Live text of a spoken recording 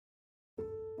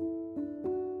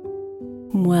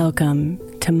Welcome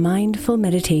to Mindful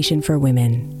Meditation for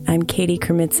Women. I'm Katie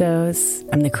Kermitzos.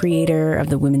 I'm the creator of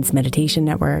the Women's Meditation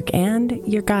Network and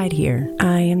your guide here.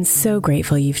 I am so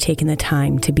grateful you've taken the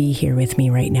time to be here with me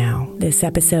right now. This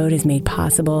episode is made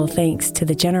possible thanks to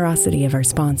the generosity of our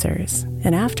sponsors.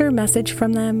 And after a message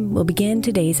from them, we'll begin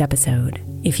today's episode.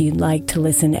 If you'd like to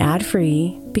listen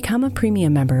ad-free, become a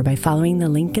premium member by following the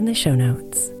link in the show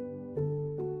notes.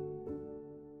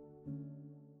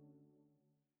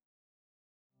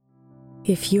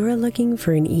 If you're looking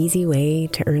for an easy way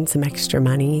to earn some extra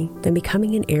money, then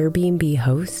becoming an Airbnb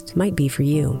host might be for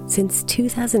you. Since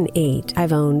 2008,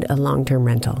 I've owned a long-term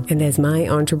rental. And as my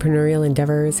entrepreneurial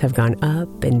endeavors have gone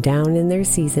up and down in their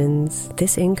seasons,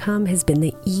 this income has been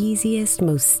the easiest,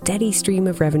 most steady stream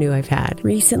of revenue I've had.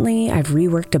 Recently, I've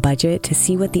reworked a budget to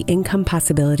see what the income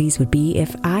possibilities would be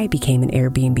if I became an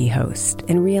Airbnb host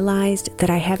and realized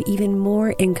that I have even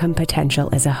more income potential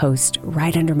as a host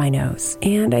right under my nose.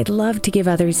 And I'd love to give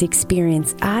others the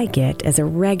experience I get as a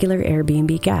regular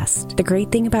Airbnb guest. The great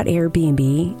thing about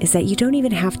Airbnb is that you don't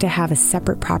even have to have a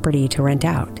separate property to rent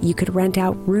out. You could rent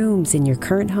out rooms in your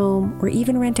current home or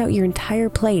even rent out your entire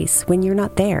place when you're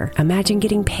not there. Imagine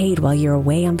getting paid while you're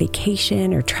away on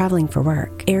vacation or traveling for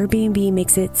work. Airbnb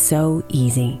makes it so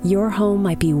easy. Your home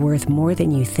might be worth more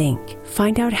than you think.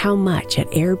 Find out how much at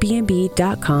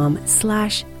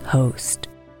airbnb.com/host.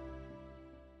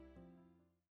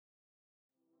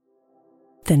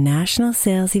 The national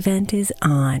sales event is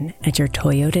on at your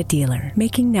Toyota dealer,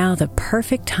 making now the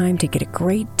perfect time to get a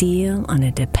great deal on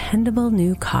a dependable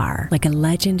new car, like a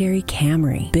legendary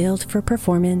Camry, built for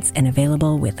performance and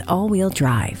available with all-wheel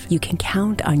drive. You can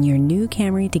count on your new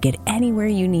Camry to get anywhere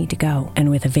you need to go. And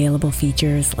with available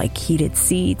features like heated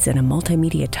seats and a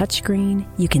multimedia touchscreen,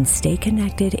 you can stay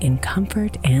connected in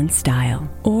comfort and style.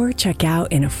 Or check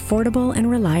out an affordable and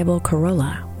reliable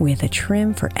Corolla with a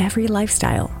trim for every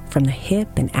lifestyle. From the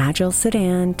hip and agile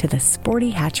sedan to the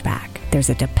sporty hatchback, there's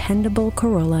a dependable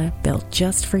Corolla built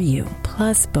just for you.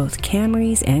 Plus, both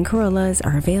Camrys and Corollas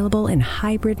are available in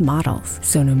hybrid models.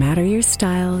 So no matter your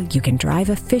style, you can drive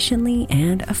efficiently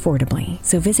and affordably.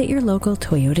 So visit your local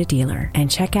Toyota dealer and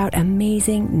check out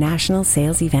amazing national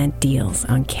sales event deals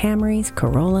on Camrys,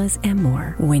 Corollas, and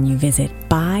more when you visit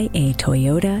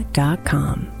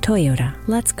buyatoyota.com. Toyota,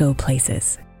 let's go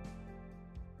places.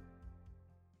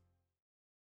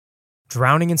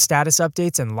 Drowning in status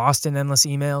updates and lost in endless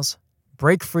emails?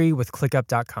 Break free with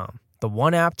ClickUp.com, the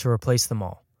one app to replace them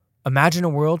all. Imagine a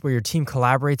world where your team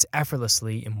collaborates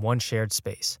effortlessly in one shared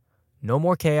space. No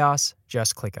more chaos,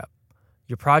 just ClickUp.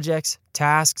 Your projects,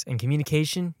 tasks, and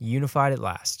communication unified at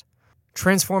last.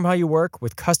 Transform how you work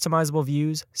with customizable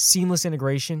views, seamless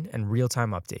integration, and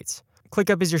real-time updates.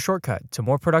 ClickUp is your shortcut to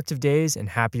more productive days and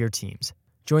happier teams.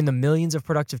 Join the millions of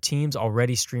productive teams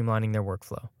already streamlining their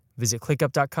workflow. Visit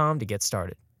ClickUp.com to get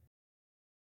started.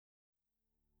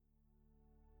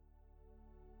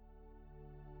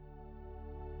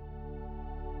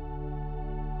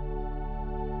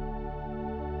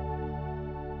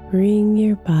 Bring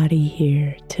your body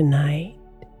here tonight,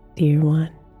 dear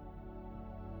one,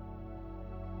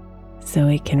 so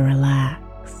it can relax,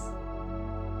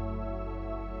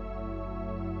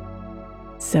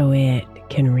 so it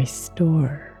can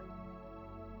restore,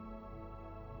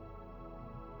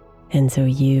 and so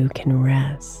you can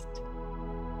rest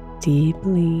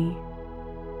deeply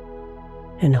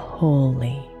and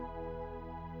wholly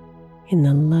in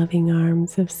the loving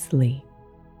arms of sleep.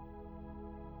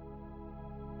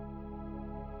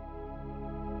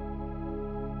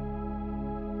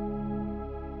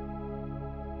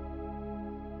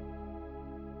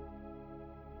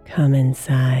 Come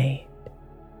inside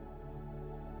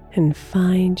and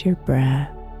find your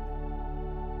breath,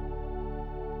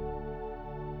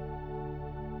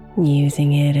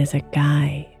 using it as a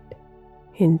guide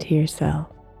into yourself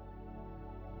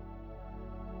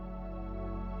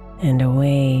and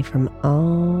away from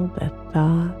all the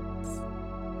thoughts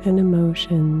and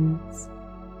emotions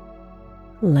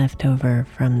left over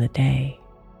from the day.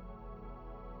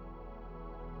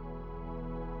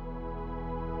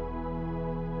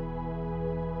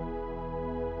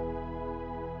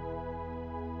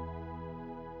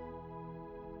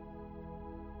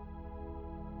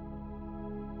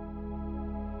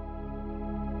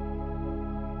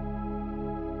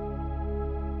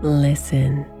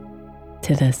 Listen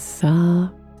to the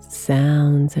soft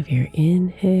sounds of your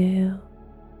inhale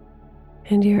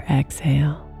and your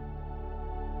exhale.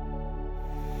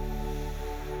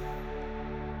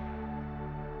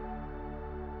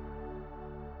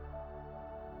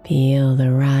 Feel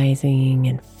the rising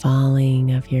and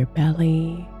falling of your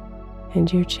belly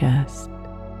and your chest.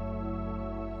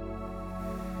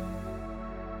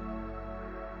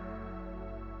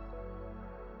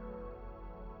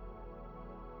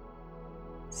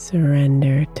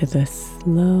 Surrender to the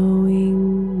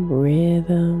slowing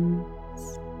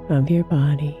rhythms of your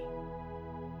body,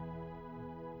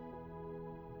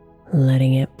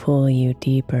 letting it pull you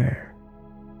deeper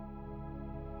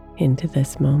into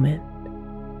this moment.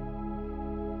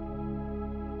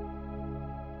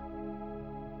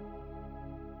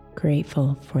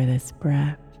 Grateful for this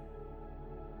breath.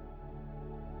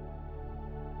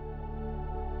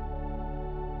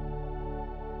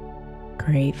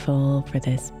 Grateful for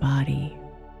this body.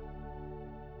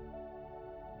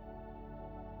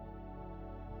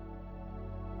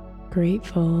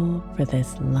 Grateful for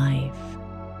this life.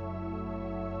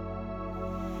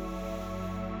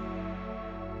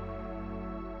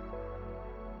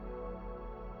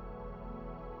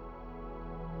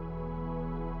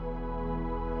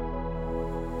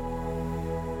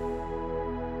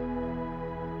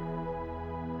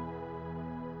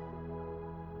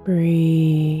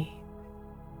 Breathe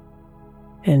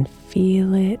and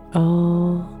feel it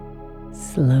all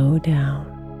slow down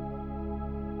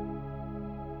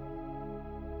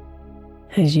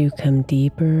as you come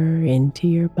deeper into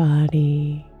your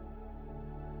body,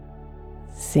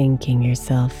 sinking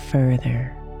yourself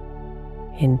further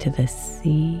into the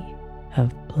sea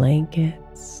of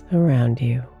blankets around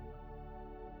you.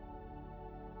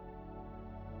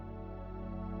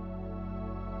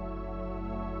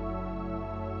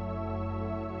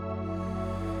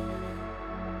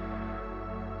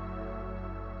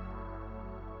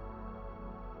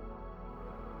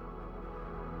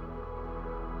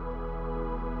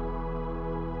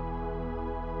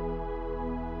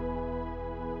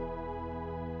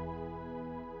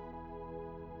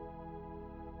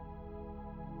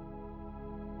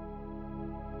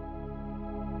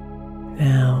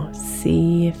 Now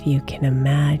see if you can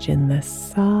imagine the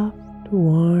soft,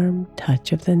 warm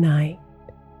touch of the night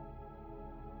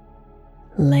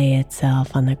lay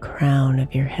itself on the crown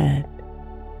of your head,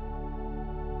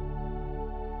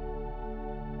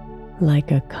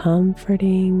 like a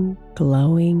comforting,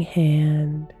 glowing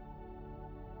hand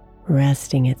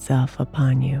resting itself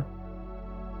upon you.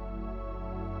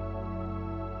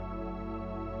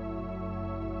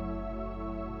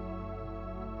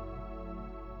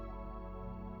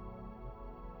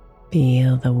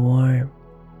 Feel the warmth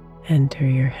enter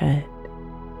your head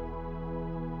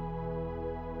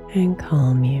and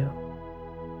calm you.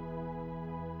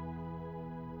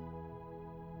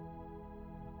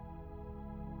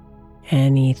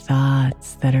 Any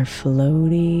thoughts that are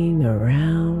floating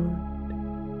around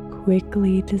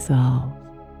quickly dissolve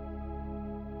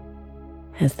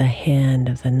as the hand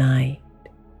of the night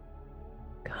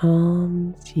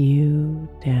calms you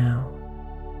down.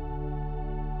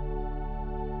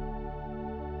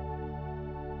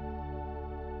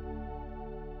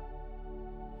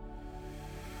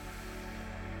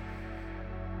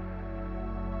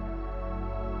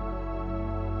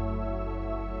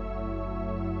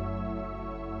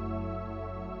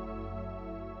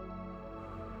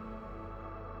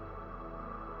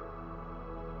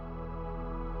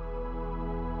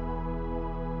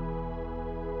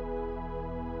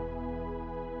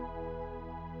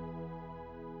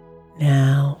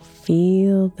 Now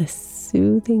feel the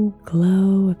soothing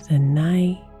glow of the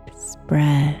night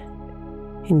spread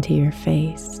into your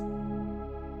face,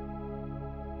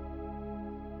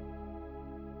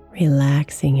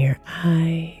 relaxing your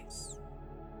eyes,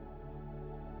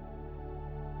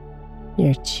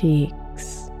 your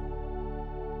cheeks,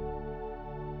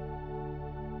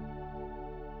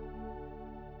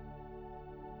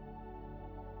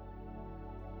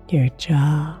 your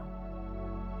jaw,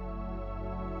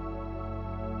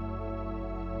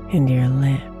 and your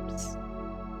lips.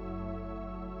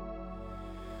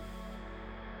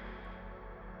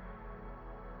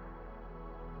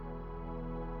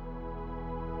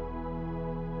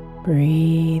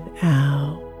 Breathe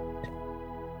out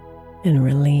and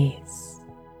release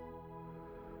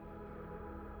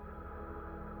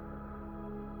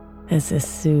as the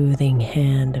soothing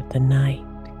hand of the night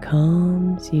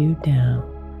calms you down.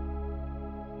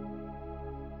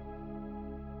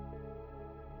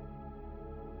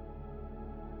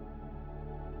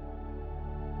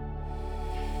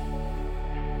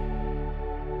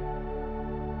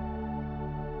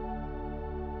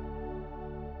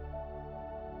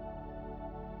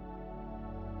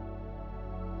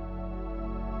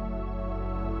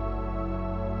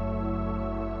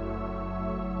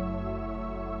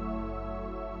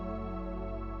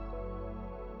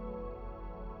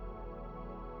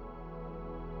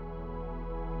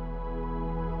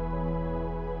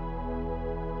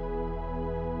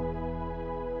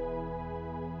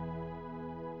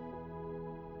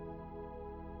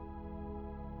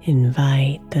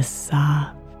 Invite the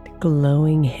soft,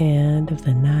 glowing hand of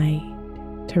the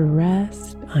night to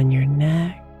rest on your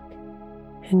neck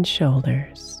and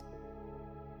shoulders.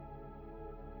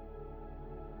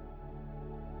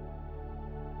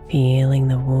 Feeling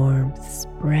the warmth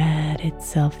spread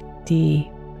itself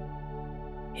deep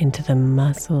into the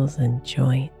muscles and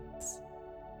joints.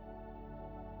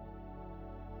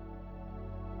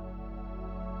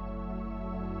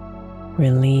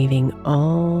 Relieving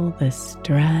all the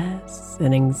stress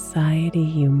and anxiety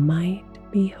you might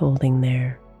be holding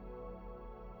there.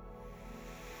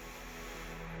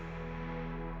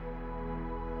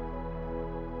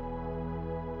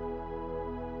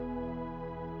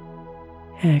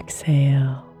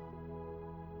 Exhale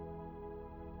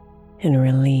and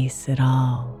release it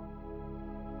all.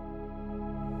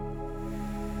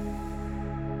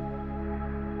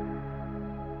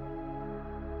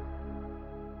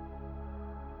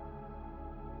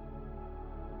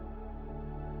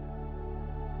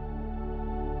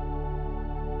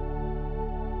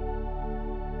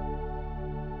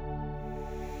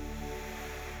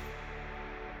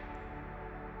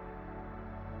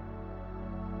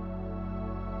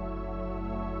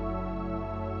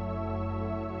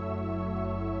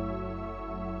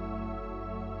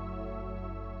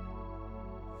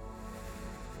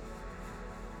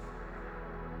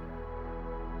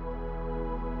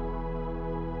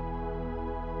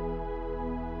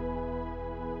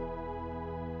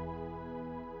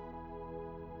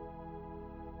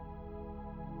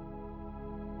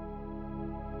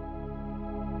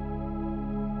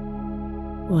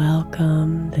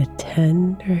 Welcome the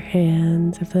tender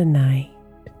hands of the night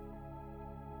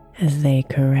as they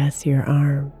caress your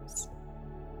arms.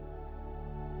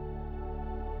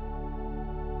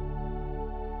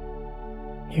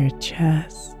 Your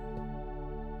chest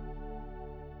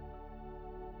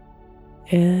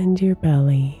and your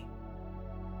belly,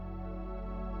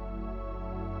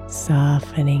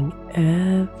 softening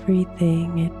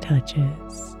everything it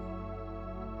touches.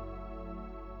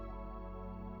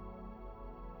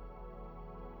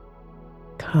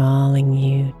 Calling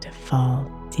you to fall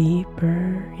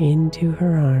deeper into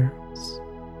her arms.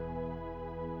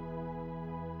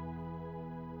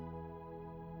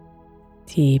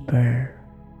 Deeper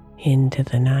into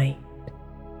the night.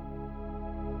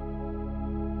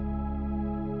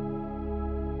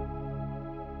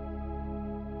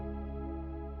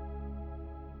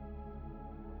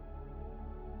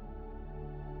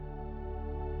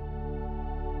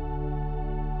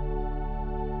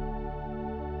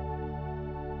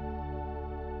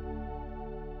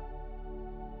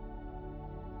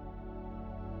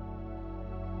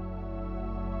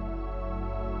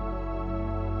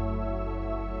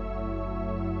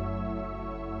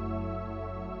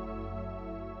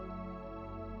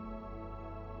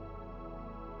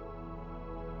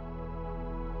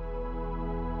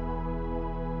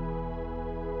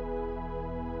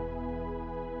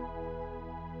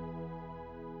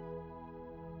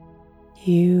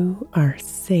 You are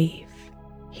safe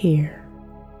here.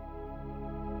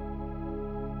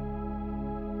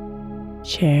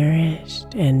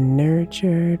 Cherished and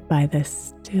nurtured by the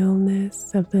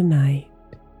stillness of the night.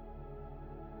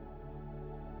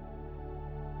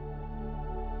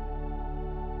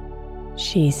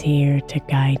 She's here to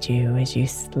guide you as you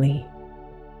sleep,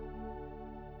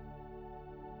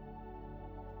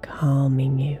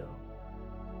 calming you.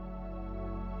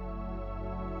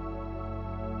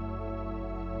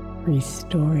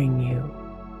 Restoring you.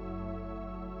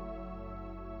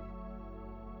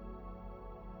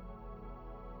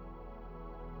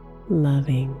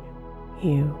 Loving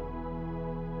you.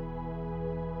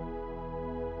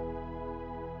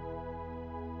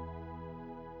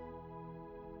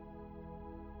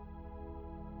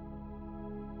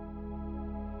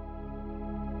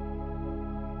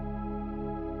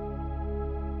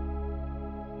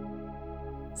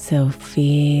 So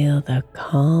feel the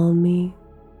calming,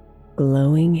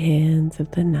 glowing hands of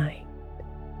the night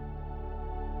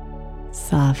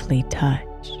softly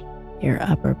touch your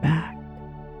upper back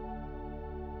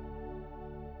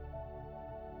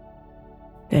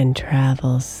and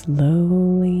travel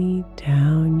slowly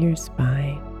down your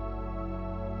spine,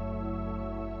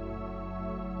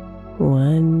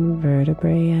 one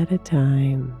vertebrae at a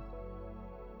time,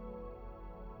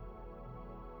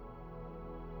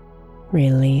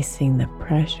 releasing the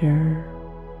pressure,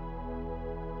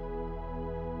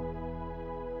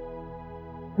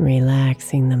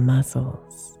 relaxing the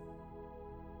muscles,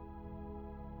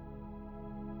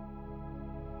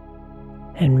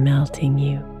 and melting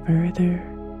you further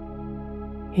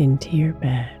into your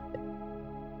bed.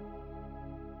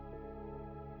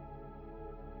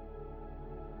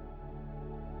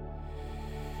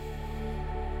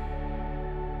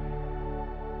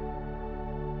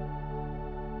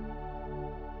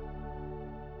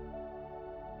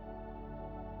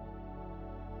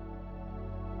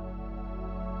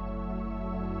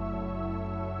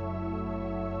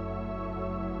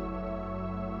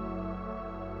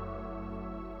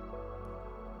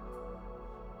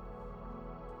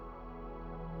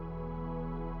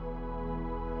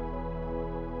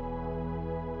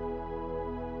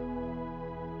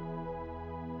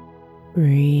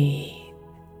 Breathe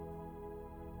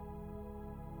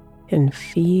and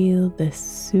feel the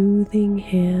soothing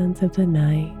hands of the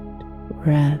night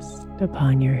rest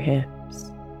upon your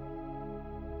hips.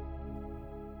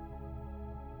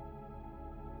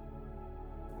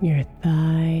 Your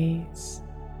thighs,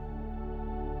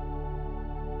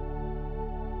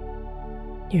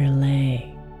 your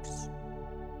legs,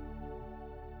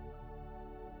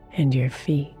 and your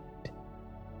feet.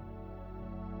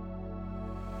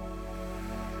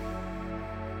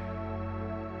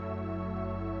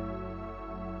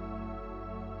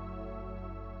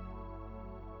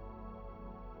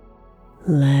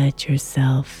 Let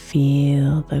yourself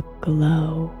feel the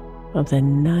glow of the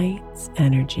night's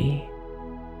energy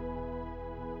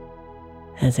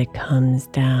as it comes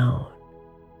down,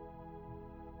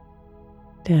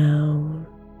 down,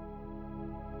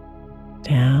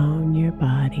 down your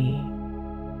body,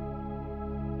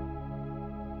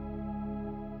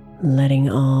 letting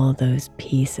all those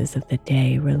pieces of the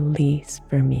day release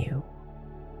from you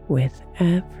with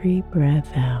every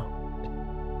breath out.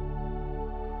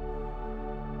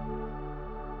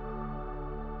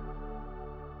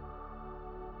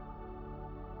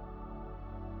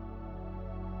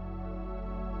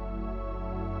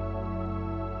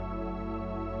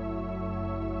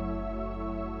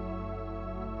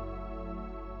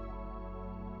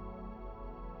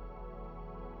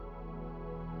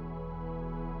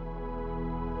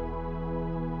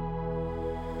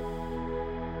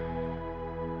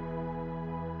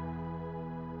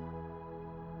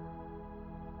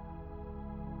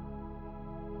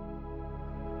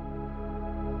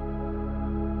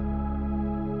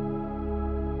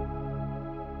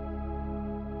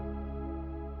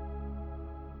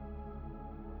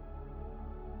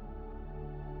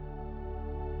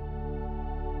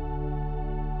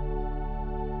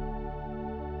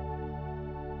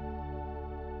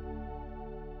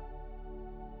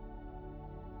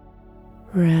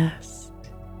 Rest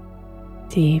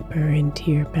deeper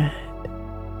into your bed.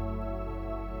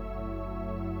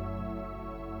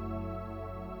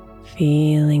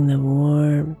 Feeling the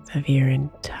warmth of your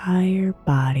entire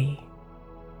body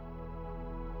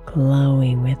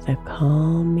glowing with the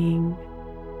calming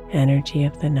energy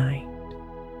of the night.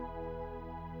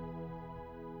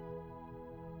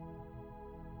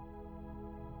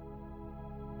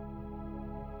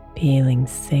 Feeling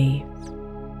safe,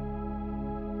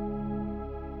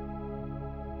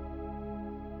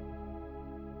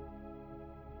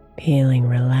 feeling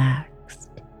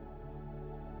relaxed,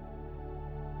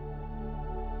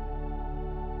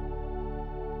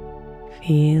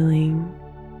 feeling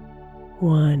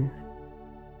one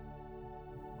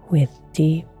with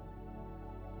deep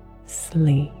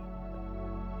sleep.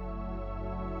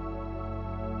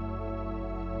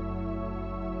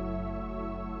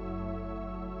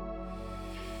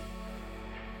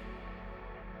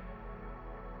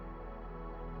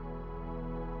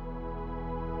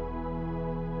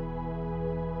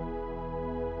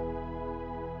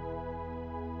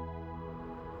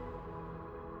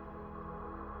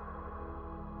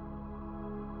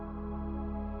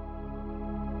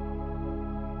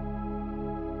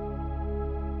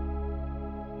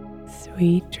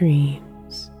 Sweet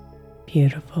dreams,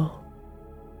 beautiful.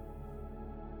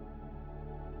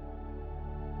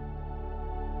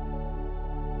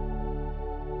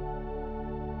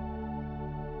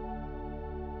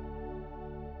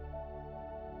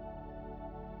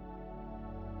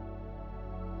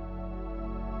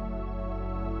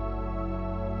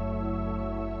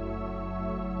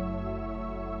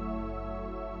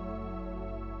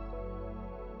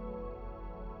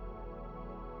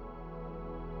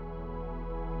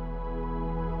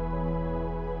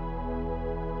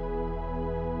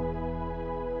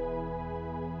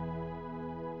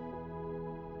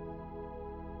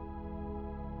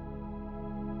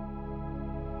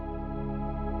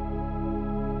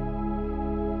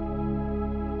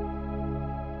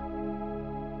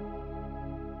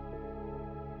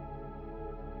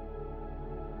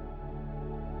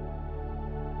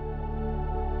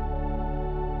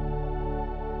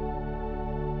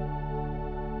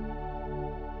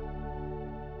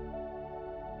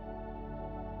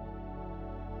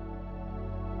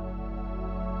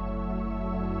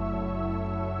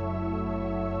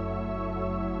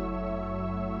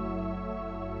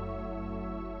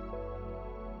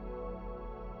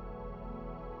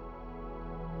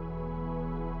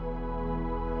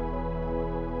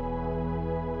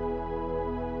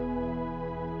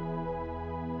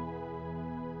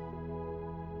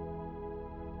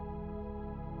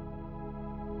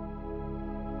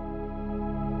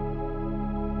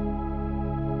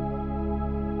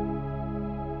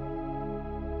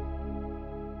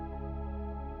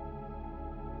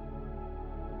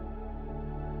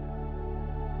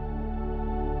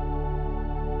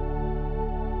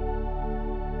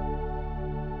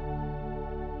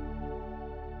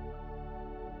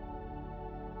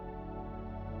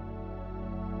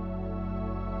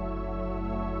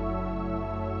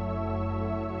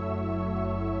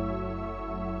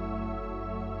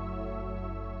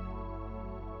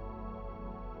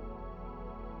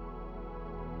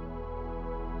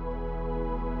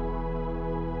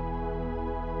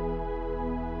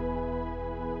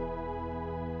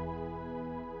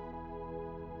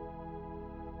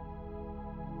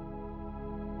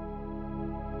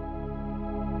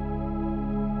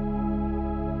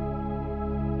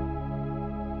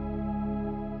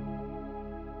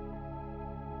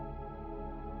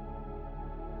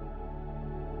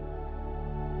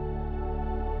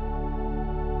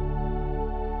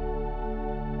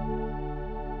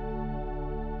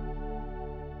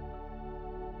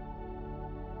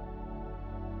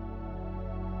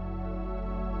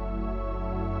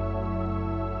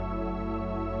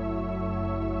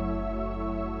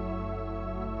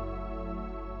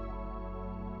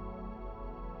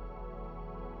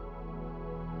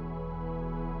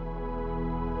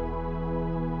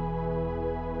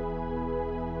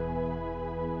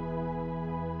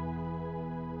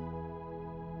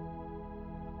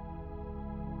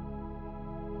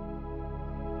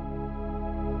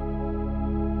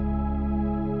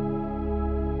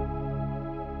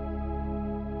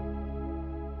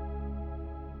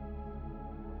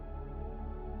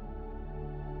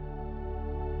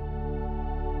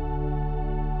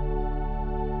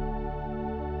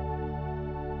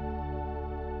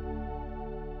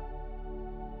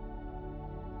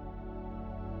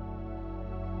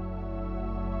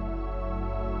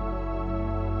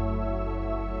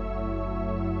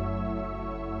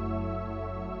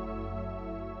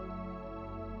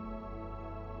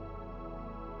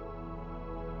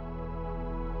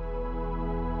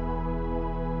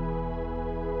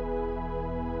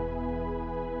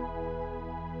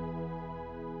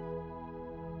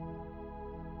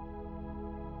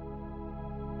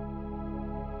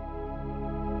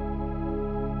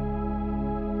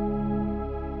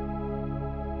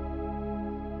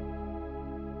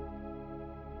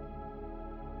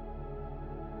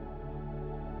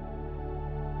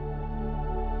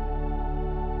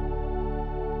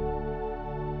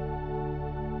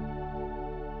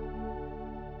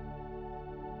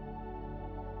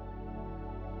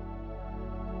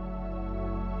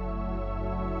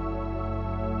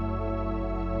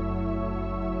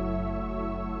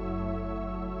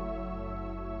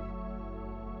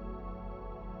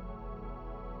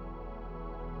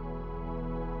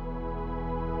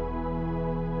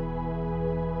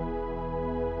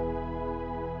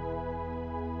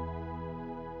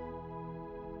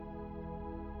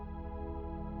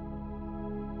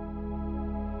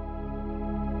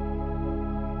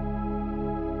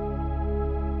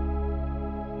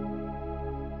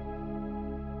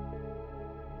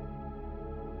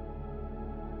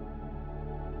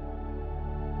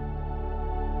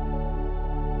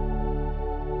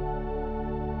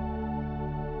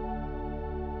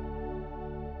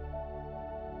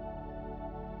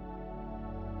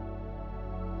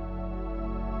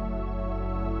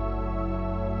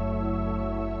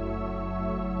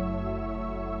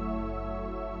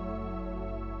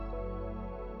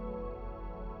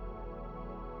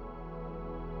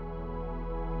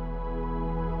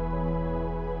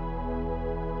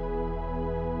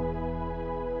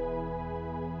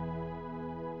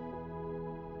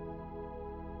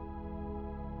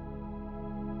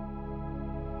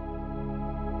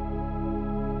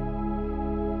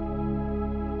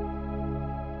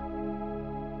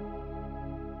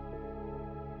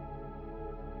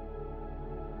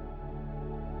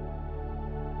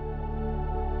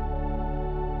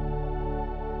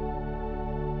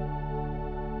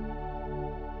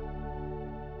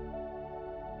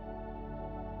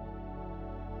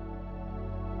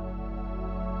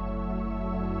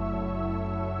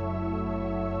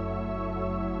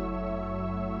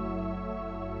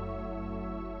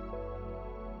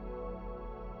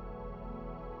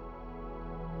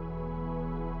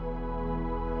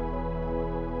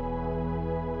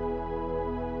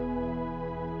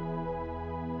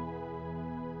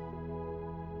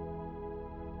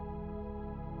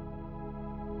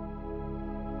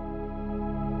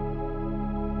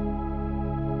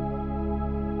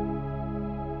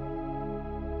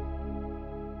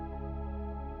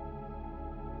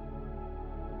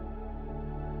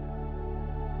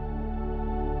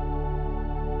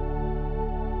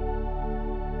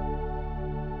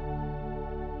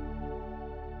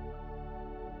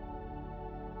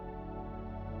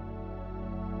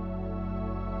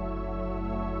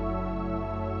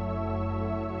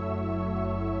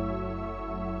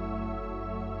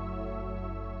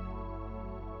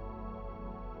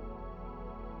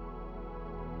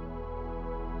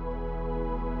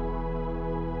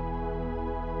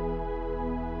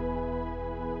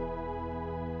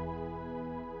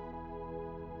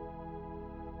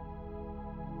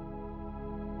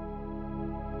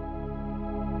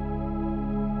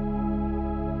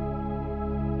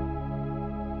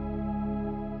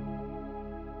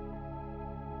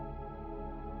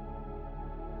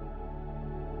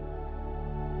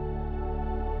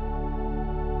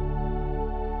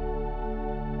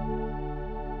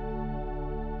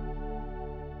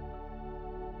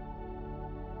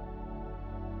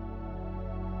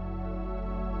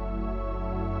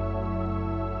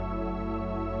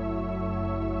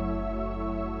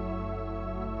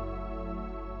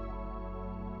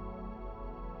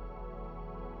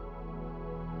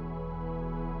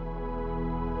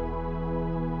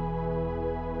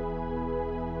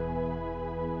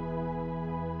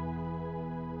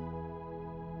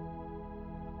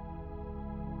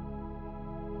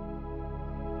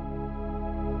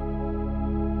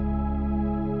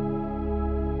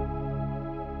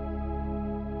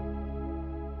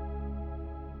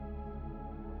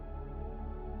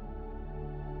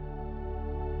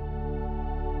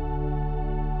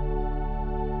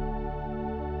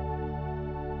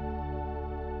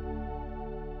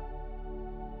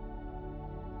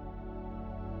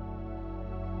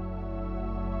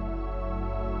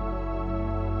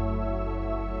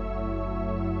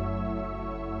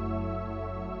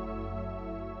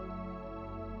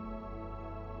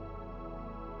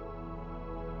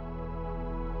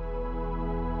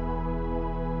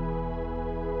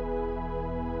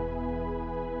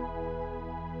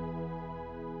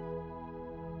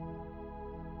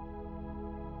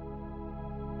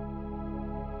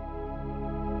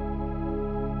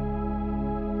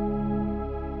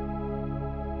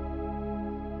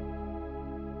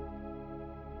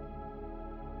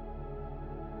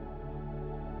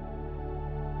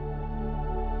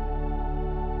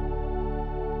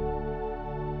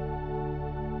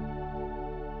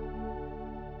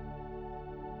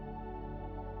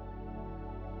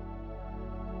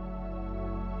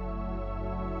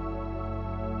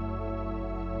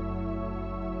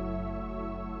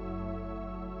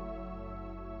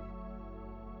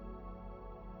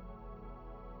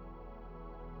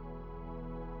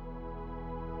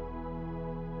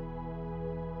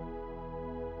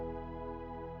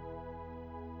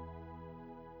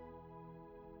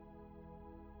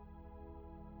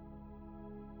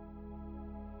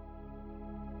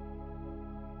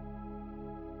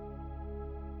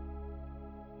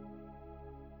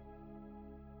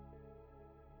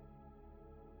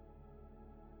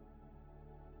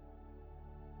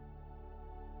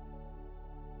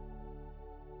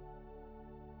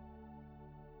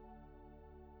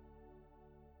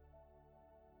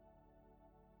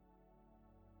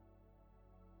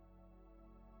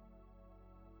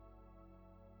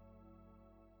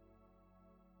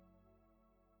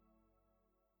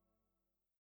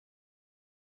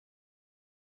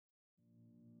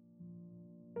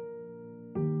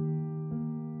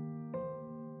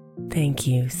 Thank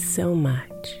you so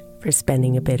much for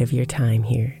spending a bit of your time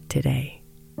here today.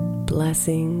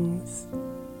 Blessings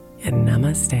and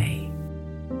namaste.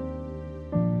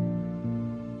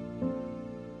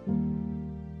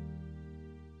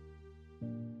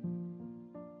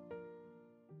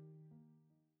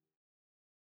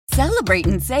 Celebrate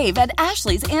and save at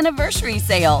Ashley's Anniversary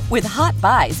Sale. With Hot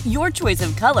Buys, your choice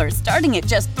of colors starting at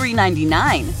just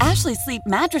 $3.99. Ashley Sleep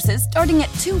mattresses starting at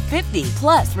 $2.50.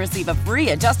 Plus, receive a free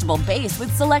adjustable base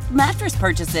with select mattress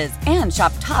purchases. And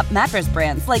shop top mattress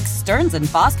brands like Stearns &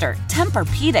 Foster,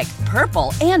 Tempur-Pedic,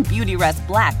 Purple, and Beautyrest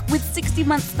Black with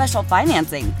 60-month special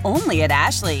financing. Only at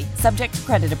Ashley. Subject to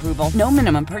credit approval. No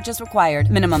minimum purchase required.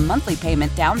 Minimum monthly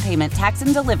payment, down payment, tax,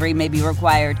 and delivery may be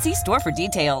required. See store for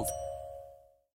details.